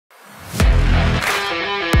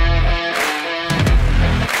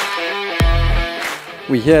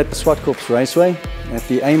We're here at the SWAT Corps Raceway at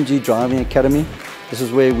the AMG Driving Academy. This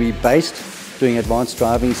is where we're based, doing advanced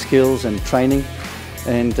driving skills and training.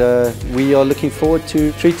 And we are looking forward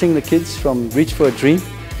to treating the kids from Reach for a Dream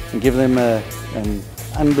and give them an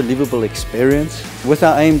unbelievable experience with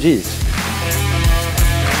our AMGs.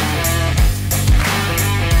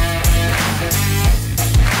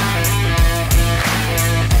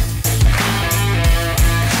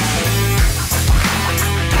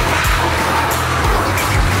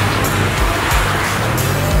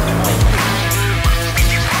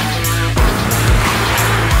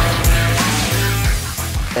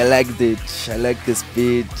 I like it. I like the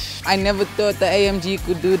speed. I never thought the AMG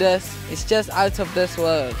could do this. It's just out of this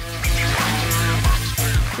world.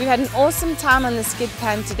 We've had an awesome time on the skid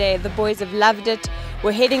pan today. The boys have loved it.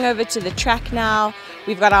 We're heading over to the track now.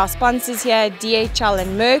 We've got our sponsors here, DHL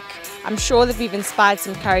and Merck. I'm sure that we've inspired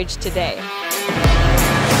some courage today.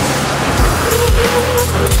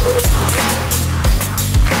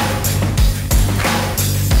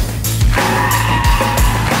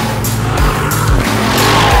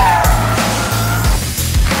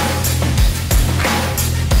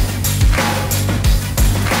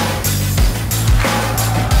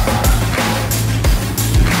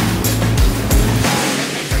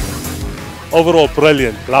 Overall,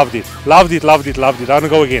 brilliant. Loved it. Loved it, loved it, loved it. I'm going to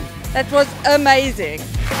go again. That was amazing.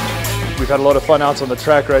 We've had a lot of fun out on the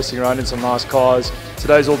track, racing around in some nice cars.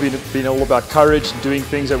 Today's been all about courage and doing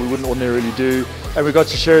things that we wouldn't ordinarily do. And we got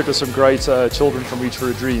to share it with some great children from Reach for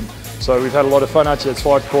a Dream. So we've had a lot of fun out here at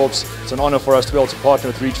SWAT Corps. It's an honor for us to be able to partner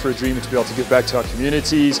with Reach for a Dream and to be able to give back to our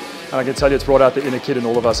communities. And I can tell you it's brought out the inner kid in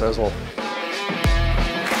all of us as well.